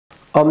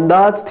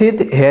અમદાવાદ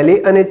સ્થિત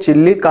હેલી અને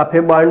chilli cafe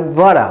બાર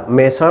દ્વારા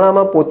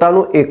મહેસાણામાં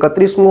પોતાનું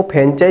 31મું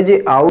ફ્રેન્ચાઇઝી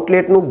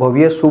આઉટલેટનું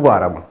ભવ્ય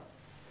શુભારંભ।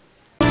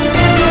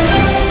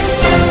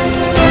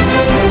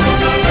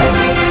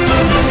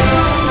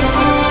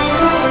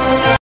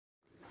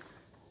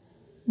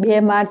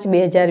 2 માર્ચ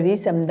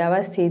 2020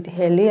 અમદાવાદ સ્થિત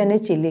હેલી અને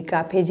ચિલ્લી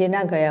કાફે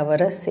જેના ગયા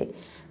વર્ષે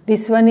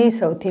વિશ્વની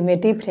સૌથી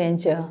મોટી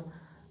ફ્રેન્ચ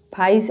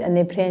ફ્રાઈઝ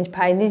અને ફ્રેન્ચ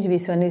ફ્રાઈની જ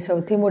વિશ્વની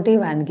સૌથી મોટી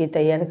વાનગી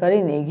તૈયાર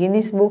કરીને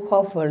ગિનિસ બુક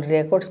ઓફ વર્લ્ડ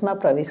રેકોર્ડ્સમાં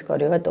પ્રવેશ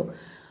કર્યો હતો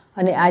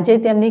અને આજે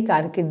તેમની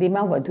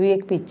કારકિર્દીમાં વધુ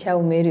એક પીછા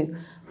ઉમેર્યું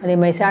અને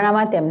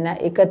મહેસાણામાં તેમના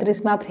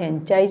 31મા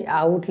ફ્રેન્ચાઇઝ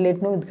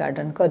આઉટલેટનું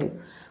ઉદ્ઘાટન કર્યું।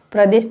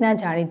 પ્રદેશના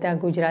જાણીતા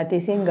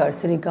ગુજરાતી સિંગર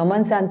શ્રી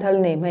ગમન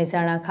સાંથલને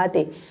મહેસાણા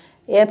ખાતે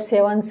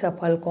F7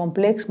 સફલ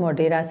કોમ્પ્લેક્સ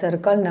મોઢેરા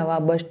સર્કલ નવા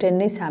બસ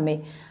સ્ટેન્ડની સામે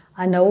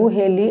આ નવું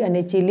હેલી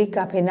અને ચિલ્લી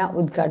કાફેના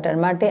ઉદ્ઘાટન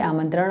માટે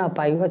આમંત્રણ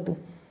અપાયું હતું।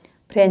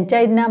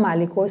 ફ્રેન્ચાઇઝના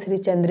માલિકો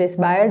શ્રી ચંદ્રેશ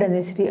બાયડ અને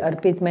શ્રી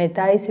અર્પિત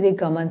મહેતાએ શ્રી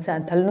ગમન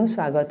સાંથલનું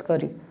સ્વાગત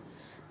કર્યું।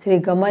 શ્રી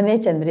ગમને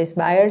ચંદ્રેશ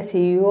બાયડ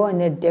CEO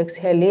અને અધ્યક્ષ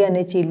હેલી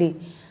અને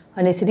ચિલ્લી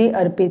અને શ્રી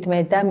અર્પિત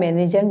મહેતા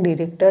મેનેજિંગ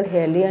ડિરેક્ટર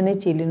હેલી અને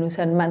ચિલ્લીનું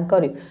સન્માન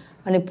કર્યું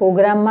અને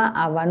પ્રોગ્રામમાં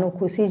આવવાનું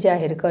ખુશી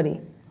જાહેર કરી।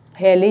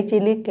 હેલી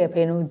ચિલ્લી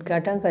કેફેનું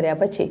ઉદ્ઘાટન કર્યા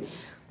પછી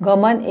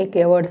ગમન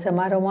એક એવોર્ડ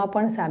સમારોહમાં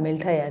પણ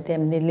સામેલ થયા।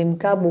 તેમની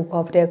Limca book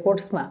of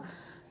રેકોર્ડ્સમાં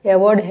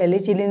award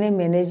Haley ચિલ્લીને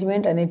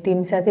management અને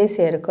ટીમ સાથે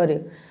શેર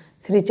કર્યો।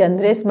 શ્રી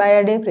ચંદ્રેશ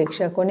બાયડે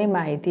પ્રેક્ષકોને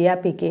માહિતી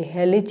આપી કે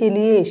હેલી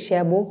ચિલ્લીએ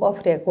Asia book of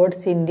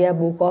records, India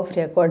book of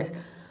records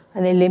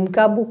અને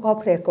લિમ્કા બુક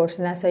ઓફ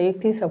રેકોર્ડ્સના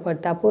સહયોગથી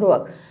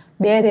સફળતાપૂર્વક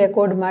 2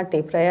 રેકોર્ડ માટે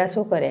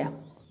પ્રયાસો કર્યા।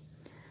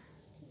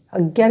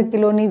 11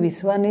 કિલોની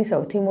વિશ્વની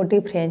સૌથી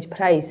મોટી ફ્રેન્ચ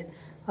ફ્રાઈઝ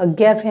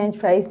 11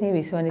 ફ્રેન્ચ ફ્રાઈઝની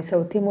વિશ્વની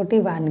સૌથી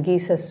મોટી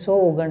વાનગી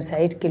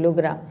 659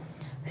 કિલોગ્રામ।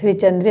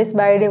 શ્રી ચંદ્રેશ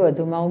બાયડે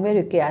વધુમાં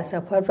ઉમેર્યું કે આ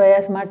સફળ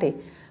પ્રયાસ માટે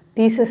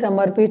 30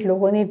 સમર્પિત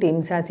લોકોની ટીમ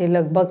સાથે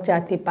લગભગ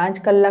 4 થી 5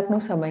 કલાકનો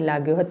સમય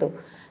લાગ્યો હતો।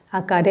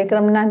 આ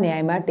કાર્યક્રમના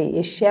ન્યાય માટે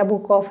એશિયા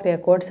બુક ઓફ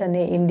રેકોર્ડ્સ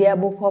અને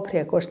ઇન્ડિયા બુક ઓફ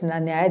રેકોર્ડ્સના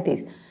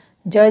ન્યાયાધીશ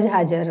જજ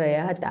હાજર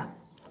રહ્યા હતા।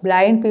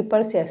 બ્લાઇન્ડ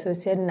પીપલ્સ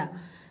એસોસિએશનના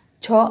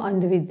 6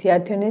 અંધ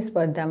વિદ્યાર્થીઓને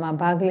સ્પર્ધામાં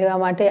ભાગ લેવા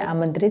માટે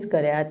આમંત્રિત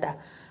કર્યા હતા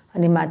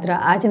અને માત્ર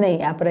આ જ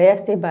નહીં, આ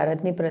પ્રયાસ તે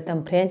ભારતની પ્રથમ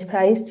ફ્રેન્ચ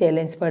ફ્રાઈઝ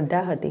ચેલેન્જ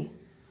સ્પર્ધા હતી।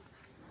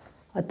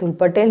 અતુલ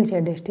પટેલ,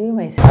 ZSTV,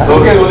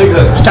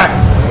 મહેસાણા।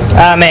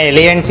 અમે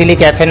હેલી એન્ડ ચિલ્લી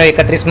કેફેનું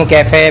 31મું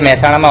કેફે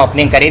મહેસાણામાં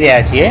ઓપનિંગ કરી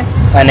રહ્યા છીએ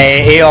અને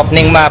એ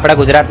ઓપનિંગમાં આપણા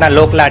ગુજરાતના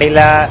લોક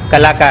લાડીલા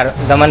કલાકાર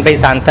ગમનભાઈ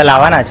સાંથલ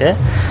આવવાના છે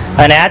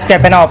અને આ જ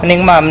કેફેના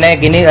ઓપનિંગમાં અમને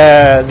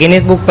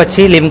ગિનિસ બુક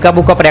પછી લિમ્કા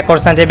બુક ઓફ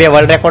રેકોર્ડ્સના જે 2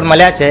 વર્લ્ડ રેકોર્ડ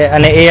મળ્યા છે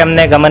અને એ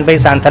અમને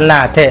ગમનભાઈ સાંથલના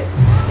હાથે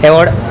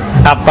એવોર્ડ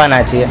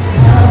આપવાના છીએ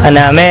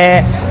અને અમે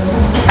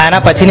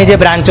આના પછીની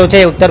જે બ્રાન્ચો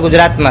છે એ ઉત્તર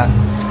ગુજરાતમાં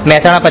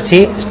મહેસાણા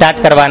પછી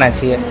સ્ટાર્ટ કરવાના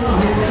છીએ।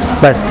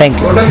 બસ, થેન્ક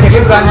યુ।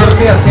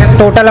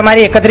 ટોટલ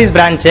અમારી 31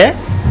 બ્રાન્ચ છે।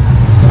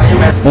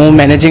 હું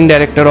managing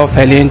director of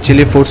Haley and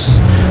chilli foods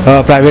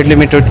private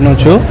લિમિટેડનો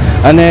છું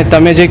અને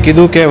તમે જે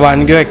કીધું કે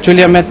વાનગીઓ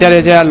એકચ્યુઅલી અમે અત્યારે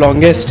જે આ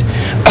લોંગેસ્ટ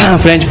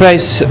ફ્રેન્ચ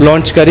ફ્રાઈઝ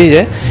લોન્ચ કરી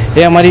છે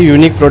એ અમારી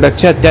યુનિક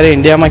પ્રોડક્ટ છે। અત્યારે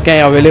ઇન્ડિયામાં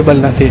ક્યાંય અવેલેબલ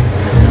નથી,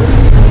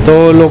 તો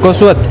લોકો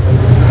શું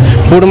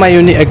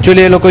ફૂડમાં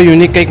એકચ્યુઅલી એ લોકો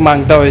યુનિક કંઈક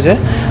માંગતા હોય છે,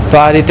 તો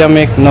આ રીતે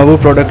અમે એક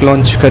નવું પ્રોડક્ટ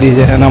લોન્ચ કરી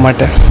છે એના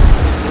માટે।